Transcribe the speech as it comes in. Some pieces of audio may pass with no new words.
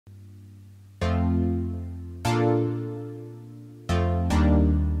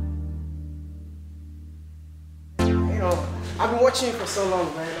I've been watching you for so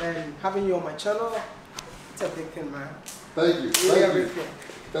long, man, and having you on my channel, it's a big thing, man. Thank you. Really everything.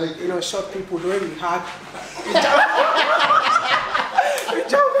 Thank you. You know, short people, the way we hug. We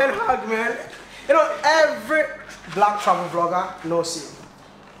jump and hug, man. You know, every black travel vlogger knows you.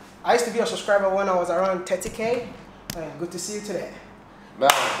 I used to be a subscriber when I was around 30K. Good to see you today. Now,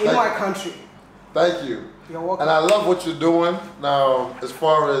 in my country. Thank you. You're welcome. And I love what you're doing now as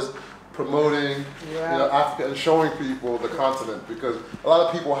far as promoting Africa and showing people the continent, because a lot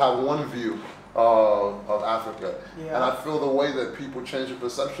of people have one view of Africa. And I feel the way that people change their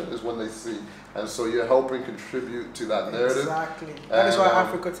perception is when they see. And so you're helping contribute to that narrative. Exactly. That is why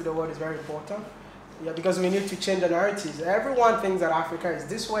Africa to the world is very important. Yeah, because we need to change the narratives. Everyone thinks that Africa is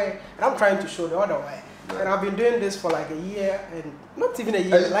this way, and I'm trying to show the other way. And I've been doing this for like a year, and not even a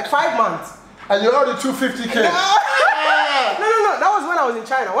year, like 5 months. And you're already 250K. No, that was when I was in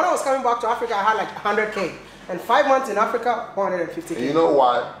China. When I was coming back to Africa, I had like 100K. And 5 months in Africa, 150K. And you know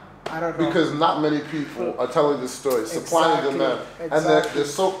why? I don't know. Because not many people are telling this story, supply and demand. And they're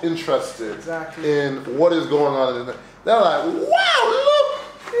so interested in what is going on. They're like, wow, look!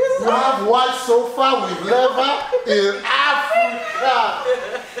 We have white sofa with leather in Africa.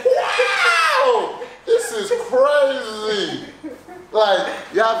 Wow! This is crazy. Like,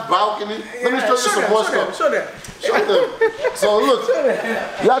 you have balcony. Let me show you some more stuff. Show them. So look,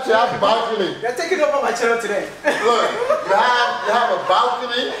 you actually have a balcony. They're taking over my channel today. Look, you have a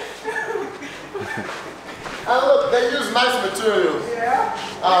balcony. And look, they use nice materials. Yeah.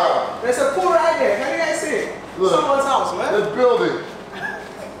 There's a pool right there. Can you guys see it? Look, someone's house, man. They're building.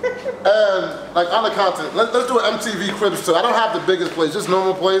 And like on the continent, let's do an MTV Cribs tour. I don't have the biggest place, just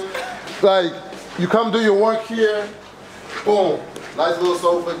normal place. Like, you come do your work here, boom, nice little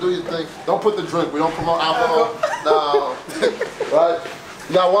sofa, do your thing. Don't put the drink, we don't promote alcohol. No. Right?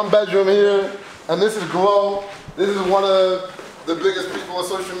 You got one bedroom here, and this is Glow. This is one of the biggest people on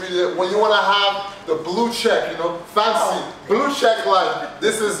social media. When you want to have the blue check, you know, fancy, blue check life,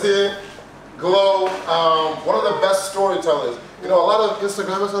 this is here, Glow, one of the best storytellers. You know, a lot of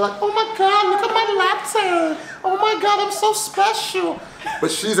Instagrammers are like, oh my God, look at my latte. Oh my God, I'm so special.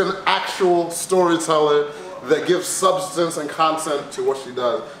 But she's an actual storyteller that gives substance and content to what she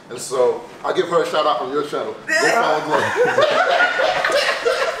does. And so, I'll give her a shout out on your channel. Go follow Glow.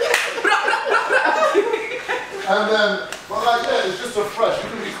 And then, well, like, yeah, it's just a fresh. You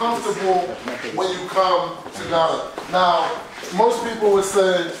can be comfortable when you come to Ghana. Now, most people would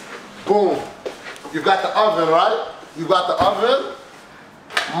say, boom, you've got the oven, right? You got the oven,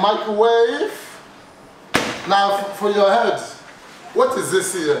 microwave. Now for your heads, what is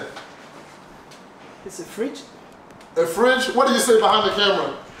this here? It's a fridge. A fridge? What do you say behind the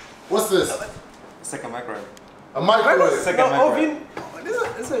camera? What's this? It's like a microwave. A microwave? It's like a microwave. Oven. This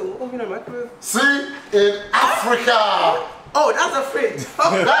is an oven and microwave. See? In Africa. Oh, that's a fridge.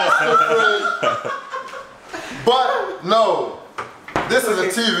 That's the fridge. But no, this is a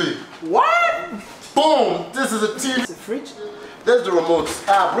TV. What? Boom! This is a TV. It's a fridge. There's the remote.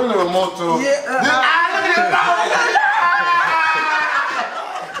 Bring the remote to.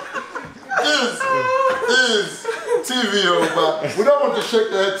 This is TV, but we don't want to shake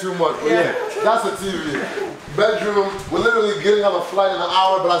the head too much. But yeah, that's a TV. Bedroom. We're literally getting on a flight in an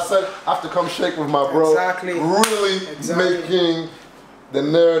hour, but I said I have to come shake with my bro. Really making the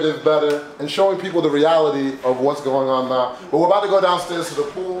narrative better and showing people the reality of what's going on now. But we're about to go downstairs to the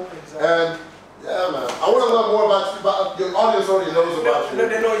pool and. Yeah, man. I want to learn more about you, but your audience already knows about you. No,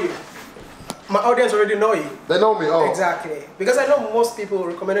 they know you. My audience already know you. They know me, oh. Exactly. Because I know most people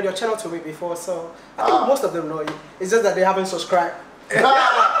recommended your channel to me before, so I think most of them know you. It's just that they haven't subscribed. You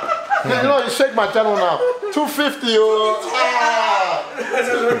know, you shake my channel now. 250,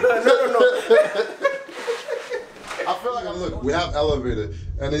 I feel like, look, we have elevator,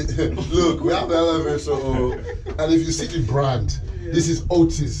 and look, we have the elevator, so, and if you see the brand, this is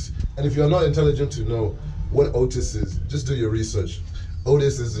Otis. And if you're not intelligent to know what Otis is, just do your research.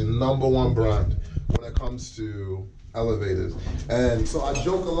 Otis is the #1 brand when it comes to elevators. And so I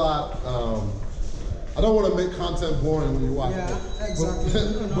joke a lot. I don't want to make content boring when you watch it. Yeah, exactly.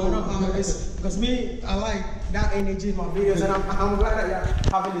 Because me, I like that energy in my videos, and I'm glad that you're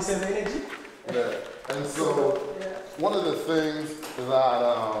having the same energy. Yeah. And so one of the things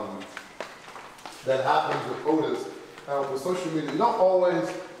that happens with Otis, with social media, you don't always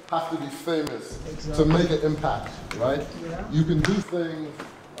have to be famous to make an impact, right? Yeah. You can do things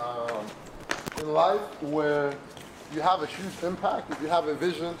in life where you have a huge impact. If you have a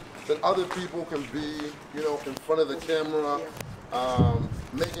vision, that other people can be, you know, in front of the camera,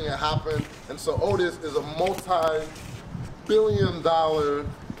 making it happen. And so Otis is a multi-billion-dollar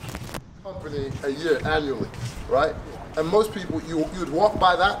company a year, annually, right? And most people, you'd walk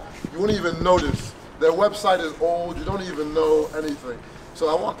by that, you wouldn't even notice. Their website is old, you don't even know anything. So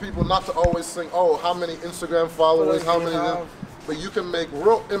I want people not to always think, oh, how many Instagram followers, how many, but you can make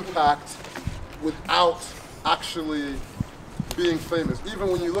real impact without actually being famous. Even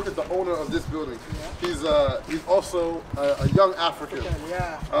when you look at the owner of this building, he's also a young African,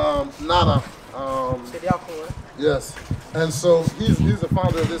 Nana. Yes, and so he's the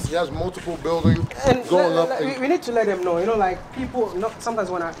founder of this. He has multiple buildings going up. We need to let them know. You know, like people. Sometimes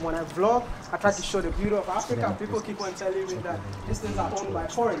when I vlog, I try to show the beauty of Africa. People keep on telling me that these things are owned by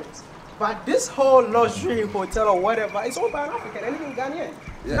foreigners. But this whole luxury hotel or whatever is owned by an African, anything Ghanaian.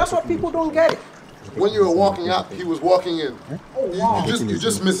 Yeah. That's what people don't get it. When you were walking out, he was walking in. Oh, wow. You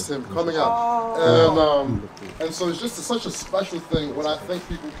just missed him coming out. And so it's just such a special thing when I think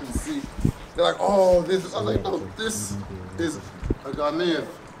people can see. They're like, oh, this is, I'm like, no, this is a Ghanaian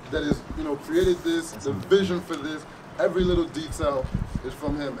that is, created this, the vision for this, every little detail is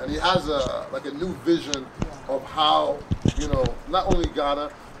from him. And he has a new vision of how, not only Ghana,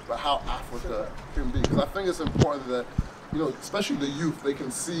 but how Africa can be. Because I think it's important that, especially the youth, they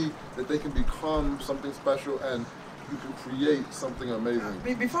can see that they can become something special and you can create something amazing.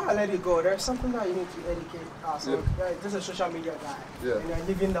 Before I let you go, there's something that you need to educate us. This is a social media guy, and you're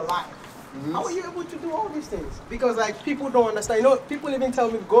living the life. How are you able to do all these things? Because people don't understand. People even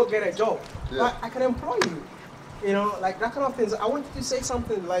tell me, go get a job. But I can employ you. Like that kind of things. I wanted to say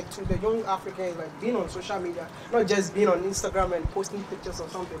something like to the young Africans, like being on social media, not just being on Instagram and posting pictures or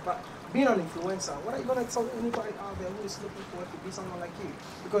something, but being an influencer. What are you going to tell anybody out there who is looking forward to be someone like you?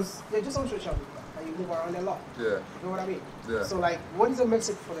 Because you're just on social media and you move around a lot. Yeah. You know what I mean? Yeah. So like, what is the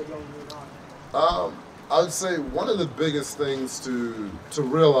message for the young people? I would say one of the biggest things to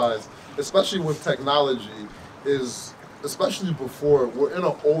realize, especially with technology, is especially before, we're in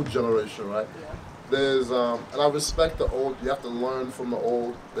an old generation, right? Yeah. There's, and I respect the old, you have to learn from the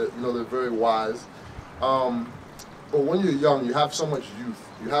old, that, they're very wise. But when you're young, you have so much youth,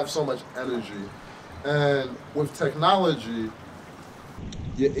 you have so much energy. And with technology,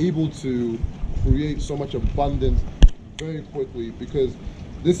 you're able to create so much abundance very quickly, because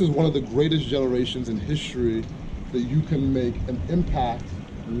this is one of the greatest generations in history that you can make an impact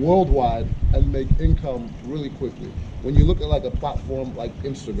worldwide and make income really quickly. When you look at like a platform like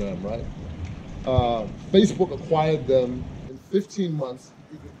Instagram, right? Facebook acquired them in 15 months.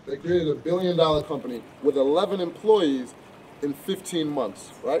 They created a $1 billion company with 11 employees in 15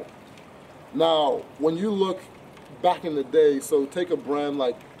 months, right? Now, when you look back in the day, so take a brand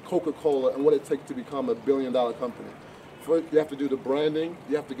like Coca-Cola and what it takes to become a $1 billion company. First, you have to do the branding,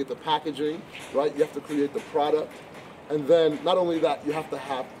 you have to get the packaging, right? You have to create the product. And then not only that, you have to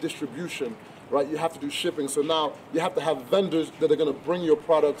have distribution, right? You have to do shipping. So now you have to have vendors that are going to bring your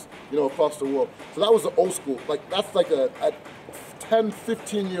products, across the world. So that was the old school. Like that's like a 10,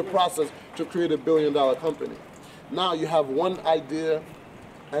 15-year process to create a $1 billion company. Now you have one idea,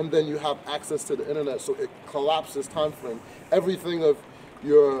 and then you have access to the internet, so it collapses time frame. Everything of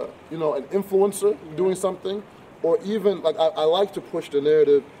you're, an influencer doing something, or even, like I like to push the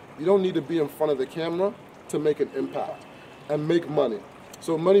narrative, you don't need to be in front of the camera to make an impact and make money.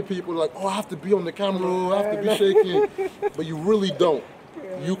 So many people are like, oh, I have to be on the camera, I have to be shaking, but you really don't.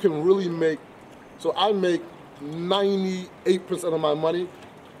 You can really make, so I make 98% of my money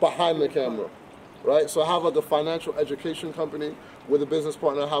behind the camera, right? So I have like a financial education company with a business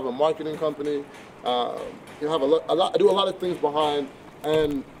partner, I have a marketing company, I do a lot of things behind,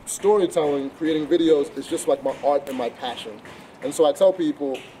 and storytelling, creating videos is just like my art and my passion. And so I tell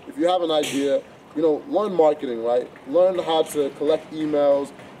people, if you have an idea, learn marketing, right? Learn how to collect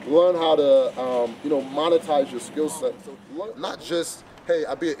emails, learn how to, monetize your skill set. So not just, hey,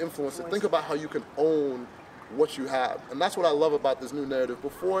 I'll be an influencer. Think about how you can own what you have. And that's what I love about this new narrative.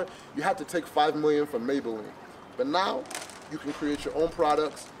 Before, you had to take $5 million from Maybelline. But now, you can create your own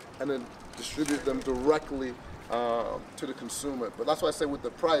products and then distribute them directly to the consumer. But that's why I say with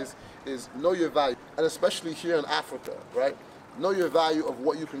the price is know your value. And especially here in Africa, right? Know your value of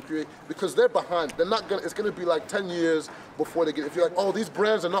what you can create, because they're behind. They're not gonna, it's gonna be like 10 years before they get, if you're like, oh, these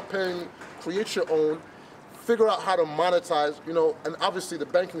brands are not paying, create your own, figure out how to monetize, and obviously the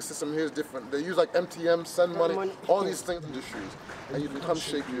banking system here is different. They use like MTM, send money, all these things, industries, and you can come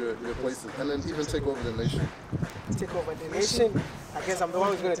shape your places, and then even take over the nation. Take over the nation? I guess I'm the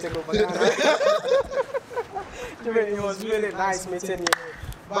one who's gonna take over Ghana, right? It was really nice meeting you.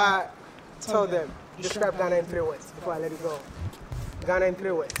 But tell them, describe Ghana in 3 words before I let it go. Ghana in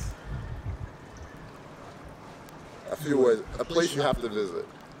 3 words. A few words. A place you have to visit.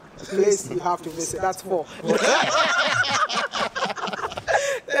 A place you have to visit. That's 4.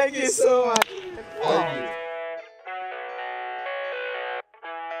 Thank you so much.